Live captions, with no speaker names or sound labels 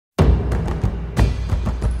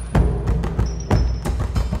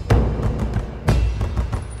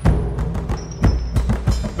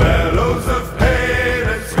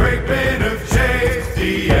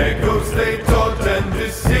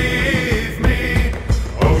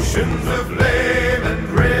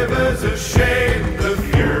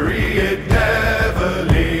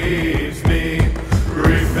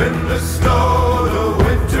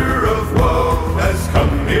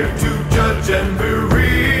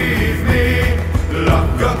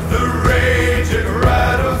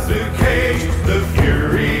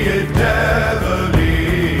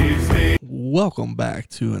Welcome back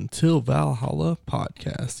to Until Valhalla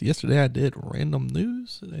podcast. Yesterday I did random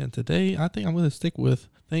news, and today I think I'm going to stick with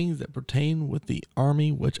things that pertain with the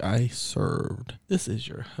army which I served. This is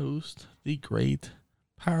your host, the great,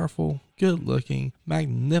 powerful, good-looking,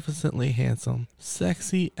 magnificently handsome,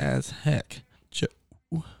 sexy as heck, Joe,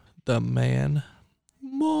 the man,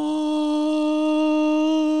 Morris.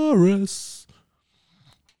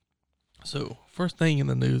 So, first thing in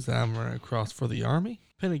the news that I'm running across for the Army,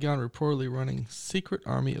 Pentagon reportedly running secret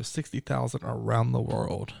army of 60,000 around the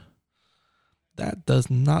world. That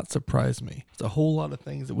does not surprise me. It's a whole lot of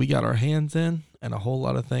things that we got our hands in, and a whole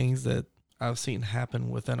lot of things that I've seen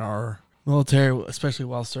happen within our military, especially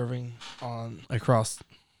while serving especially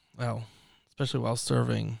while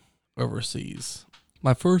serving overseas.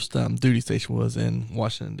 My first duty station was in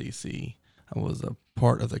Washington, D.C. I was a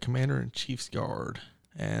part of the Commander-in-Chief's Guard,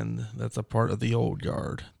 and that's a part of the Old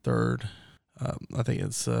Guard, third. I think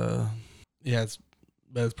it's part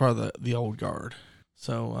of the Old Guard.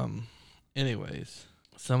 So, anyways,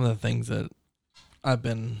 some of the things that I've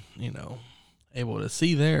been, able to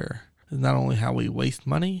see there is not only how we waste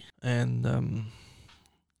money and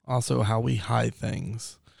also how we hide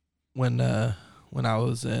things. When I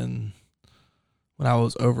was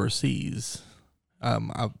overseas,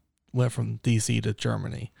 I went from DC to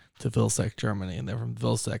Germany, to Vilseck, Germany, and then from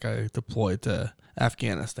Vilseck I deployed to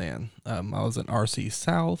Afghanistan. I was in RC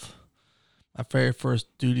South. My very first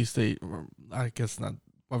duty state, I guess not,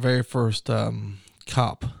 my very first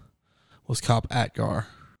COP was COP Atgar.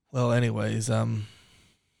 Well, anyways,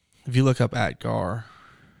 if you look up Atgar,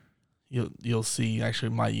 you'll see actually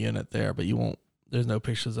my unit there, but you won't. There's no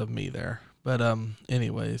pictures of me there. But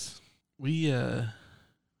anyways, we got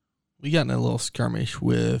in a little skirmish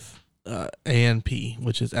with ANP,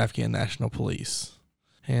 which is Afghan National Police,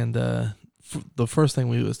 and the first thing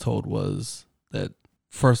we was told was that,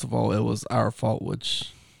 first of all, it was our fault,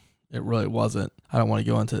 which it really wasn't. I don't want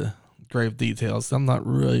to go into grave details. I'm not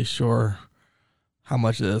really sure how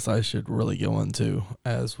much of this I should really go into,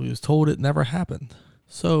 as we was told it never happened.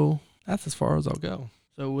 So that's as far as I'll go.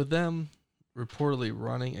 So with them reportedly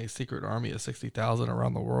running a secret army of 60,000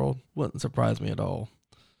 around the world, wouldn't surprise me at all.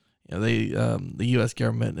 The U.S.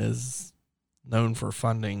 government is known for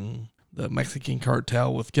funding the Mexican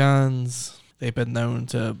cartel with guns. They've been known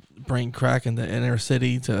to bring crack into inner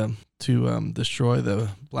city to destroy the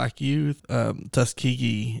black youth.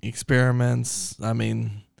 Tuskegee experiments. I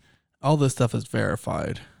mean, all this stuff is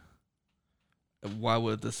verified. Why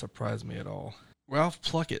would this surprise me at all? Ralph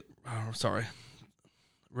Puckett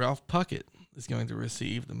is going to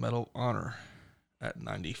receive the Medal of Honor at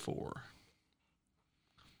 94.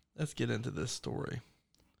 Let's get into this story.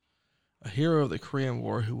 A hero of the Korean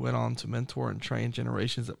War who went on to mentor and train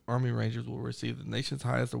generations of Army Rangers will receive the nation's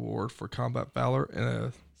highest award for combat valor in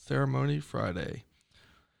a ceremony Friday.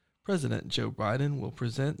 President Joe Biden will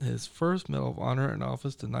present his first Medal of Honor in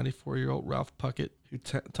office to 94-year-old Ralph Puckett, who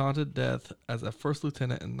taunted death as a first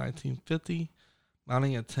lieutenant in 1950,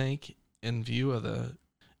 mounting a tank in view of the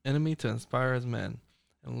enemy to inspire his men,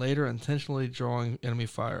 and later intentionally drawing enemy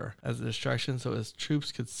fire as a distraction so his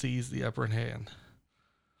troops could seize the upper hand.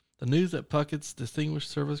 The news that Puckett's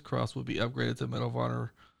Distinguished Service Cross would be upgraded to Medal of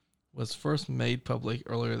Honor was first made public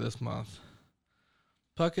earlier this month.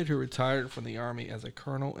 Puckett, who retired from the Army as a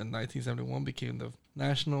colonel in 1971, became the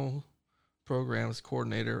National Programs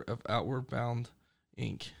Coordinator of Outward Bound,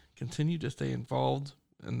 Inc., continued to stay involved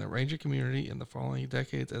in the Ranger community in the following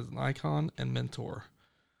decades as an icon and mentor,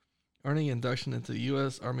 earning induction into the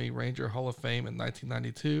U.S. Army Ranger Hall of Fame in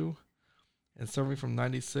 1992 and serving from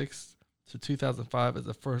 1996 to 2005 as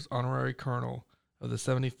the first honorary colonel of the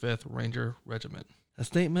 75th Ranger Regiment. A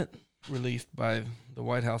statement released by the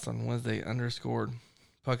White House on Wednesday underscored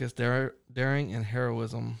Puckett's daring and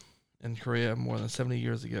heroism in Korea more than 70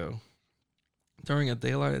 years ago. During a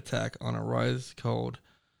daylight attack on a rise called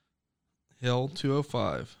Hill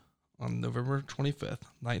 205 on November 25th,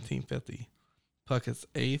 1950, Puckett's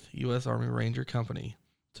 8th U.S. Army Ranger Company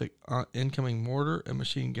took incoming mortar and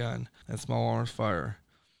machine gun and small arms fire.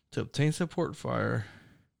 To obtain support fire,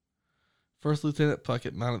 First Lieutenant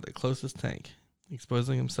Puckett mounted the closest tank,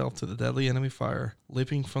 exposing himself to the deadly enemy fire.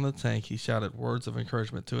 Leaping from the tank, he shouted words of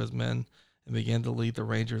encouragement to his men and began to lead the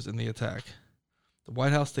Rangers in the attack. The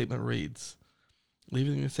White House statement reads,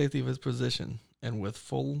 leaving the safety of his position and with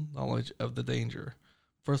full knowledge of the danger,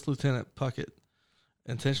 First Lieutenant Puckett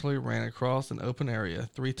intentionally ran across an open area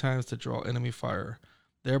 3 times to draw enemy fire,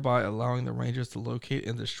 thereby allowing the Rangers to locate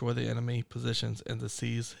and destroy the enemy positions and to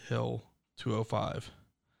seize Hill 205.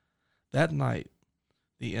 That night,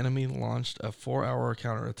 the enemy launched a 4-hour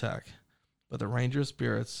counterattack, but the Rangers'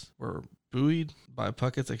 spirits were buoyed by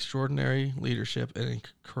Puckett's extraordinary leadership and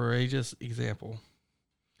courageous example,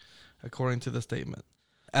 according to the statement.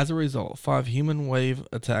 As a result, 5 human wave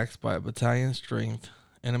attacks by a battalion strength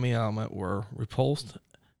enemy element were repulsed,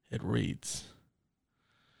 it reads.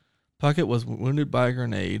 Puckett was wounded by a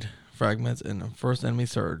grenade fragments in the first enemy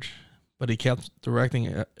surge, but he kept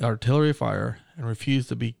directing artillery fire and refused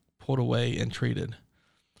to be pulled away and treated.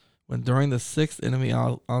 When during the 6th enemy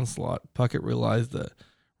onslaught, Puckett realized that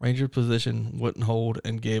Ranger's position wouldn't hold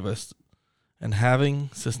and gave us, and having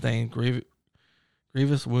sustained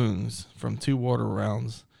grievous wounds from 2 water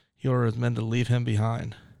rounds, he ordered his men to leave him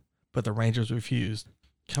behind, but the Rangers refused,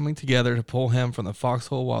 coming together to pull him from the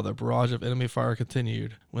foxhole while the barrage of enemy fire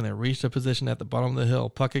continued. When they reached a position at the bottom of the hill,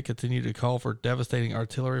 Puckett continued to call for devastating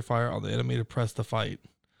artillery fire on the enemy to press the fight.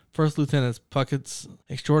 First Lieutenant Puckett's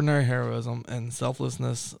extraordinary heroism and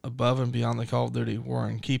selflessness above and beyond the call of duty were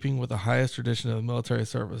in keeping with the highest tradition of military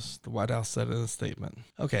service, the White House said in a statement.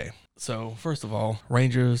 Okay, so first of all,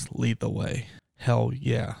 Rangers lead the way. Hell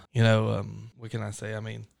yeah. What can I say? I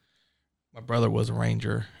mean, my brother was a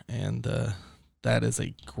Ranger, and that is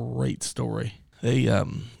a great story.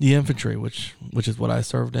 The infantry, which is what I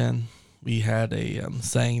served in, we had a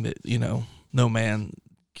saying that, no man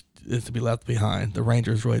is to be left behind. The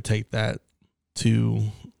Rangers really take that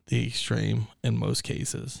to the extreme in most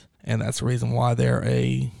cases. And that's the reason why they're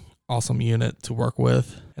a awesome unit to work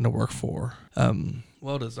with and to work for.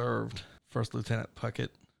 Well deserved, First Lieutenant Puckett.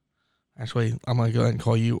 Actually, I'm going to go ahead and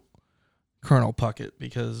call you Colonel Puckett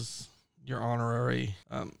because your honorary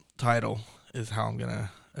title is how I'm going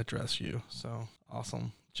to address you. So,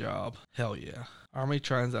 awesome job. Hell yeah. Army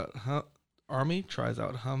tries out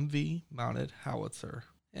Humvee mounted howitzer.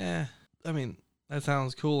 Yeah, I mean, that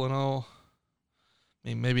sounds cool and all. I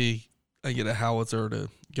mean, maybe I get a howitzer to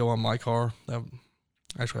go on my car. That'd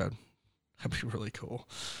be really cool.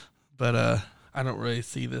 But I don't really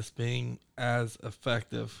see this being as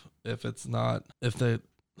effective if the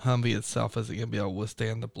Humvee itself isn't going to be able to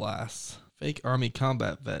withstand the blasts. Fake Army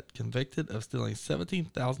combat vet convicted of stealing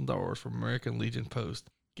 $17,000 from American Legion Post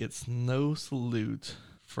gets no salute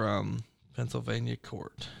from Pennsylvania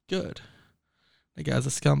court. Good. The guy's a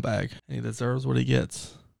scumbag, and he deserves what he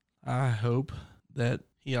gets. I hope that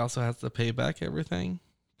he also has to pay back everything.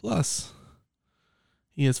 Plus,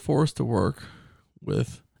 he is forced to work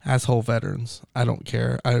with asshole veterans. I don't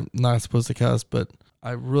care. I'm not supposed to cuss, but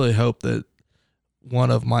I really hope that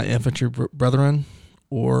one of my infantry brethren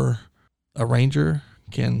or a Ranger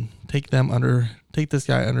can take this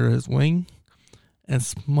guy under his wing and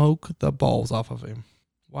smoke the balls off of him.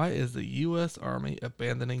 Why is the U.S. Army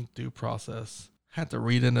abandoning due process? Had to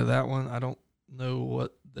read into that one. I don't know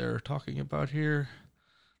what they're talking about here.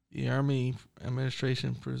 The Army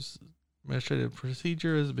administrative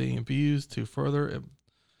procedure is being abused to further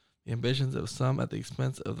the ambitions of some at the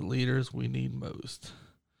expense of the leaders we need most.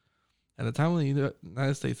 At a time when the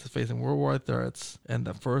United States is facing worldwide threats and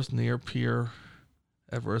the first near-peer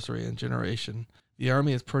adversary in generation, the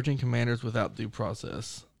Army is purging commanders without due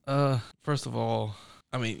process. First of all,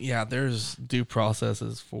 I mean, yeah, there's due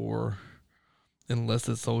processes for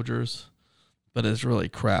enlisted soldiers, but it's really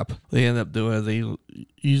crap. They end up doing is they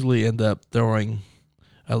usually end up throwing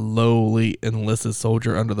a lowly enlisted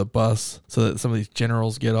soldier under the bus so that some of these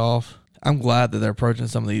generals get off. I'm glad that they're approaching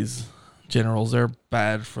some of these generals. They're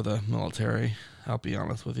bad for the military, I'll be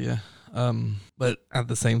honest with you. But at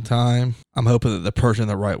the same time, I'm hoping that they're purging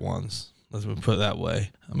the right ones. Let's put it that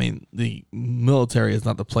way. I mean, the military is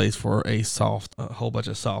not the place for a whole bunch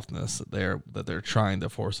of softness that they're trying to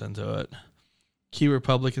force into it. Key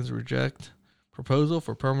Republicans reject proposal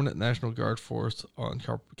for permanent National Guard force on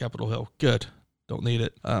Capitol Hill. Good. Don't need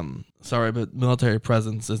it. Sorry, but military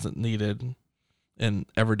presence isn't needed in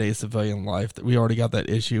everyday civilian life. We already got that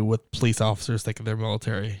issue with police officers thinking they're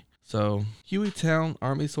military. So, Hueytown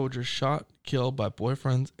Army soldier shot, killed by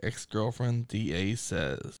boyfriend's ex-girlfriend, DA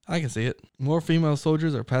says. I can see it. More female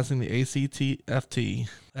soldiers are passing the ACT-FT.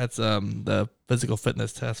 That's the physical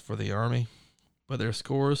fitness test for the Army. But their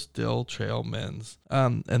scores still trail men's.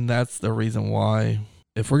 And that's the reason why,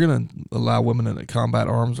 if we're going to allow women into combat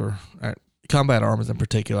arms combat arms in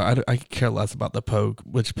particular, I care less about the Pogue,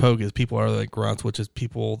 which Pogue is people other than grunts, which is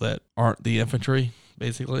people that aren't the infantry,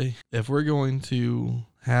 basically. If we're going to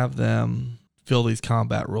have them fill these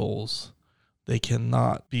combat roles, they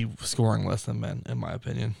cannot be scoring less than men, in my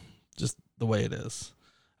opinion. Just the way it is.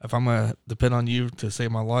 If I'm going to depend on you to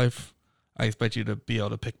save my life, I expect you to be able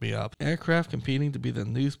to pick me up. Aircraft competing to be the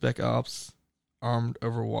new Spec Ops armed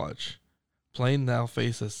Overwatch. Plane now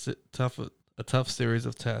face a tough series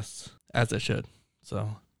of tests, as it should.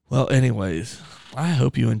 So, well, anyways, I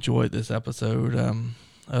hope you enjoyed this episode.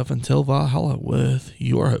 of Until Valhalla with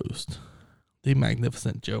your host, the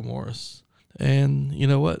magnificent Joe Morris. And you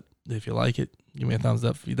know what? If you like it, give me a thumbs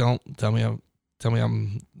up. If you don't, tell me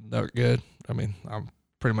I'm not good. I mean, I'm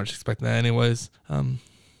pretty much expecting that anyways.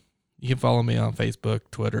 You can follow me on Facebook,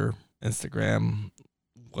 Twitter, Instagram,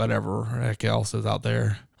 whatever heck else is out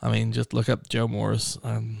there. I mean, just look up Joe Morris.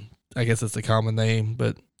 I guess it's a common name,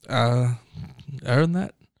 but other than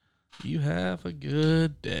that, you have a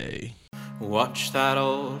good day. Watch that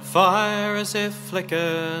old fire as it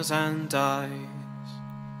flickers and dies.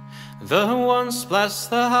 The once blessed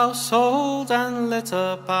the household and lit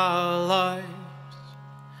up our lives.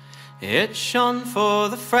 It shone for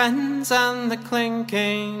the friends and the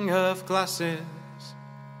clinking of glasses.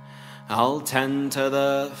 I'll tend to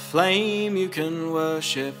the flame, you can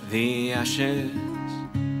worship the ashes.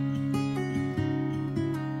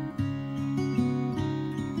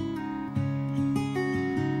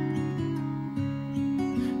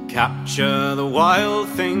 Capture the wild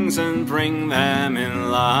things and bring them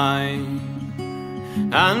in line,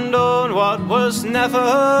 and own what was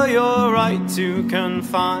never your right to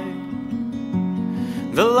confine.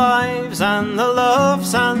 The lives and the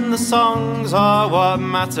loves and the songs are what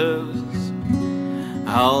matters.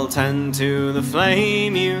 I'll tend to the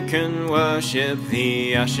flame, you can worship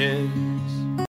the ashes.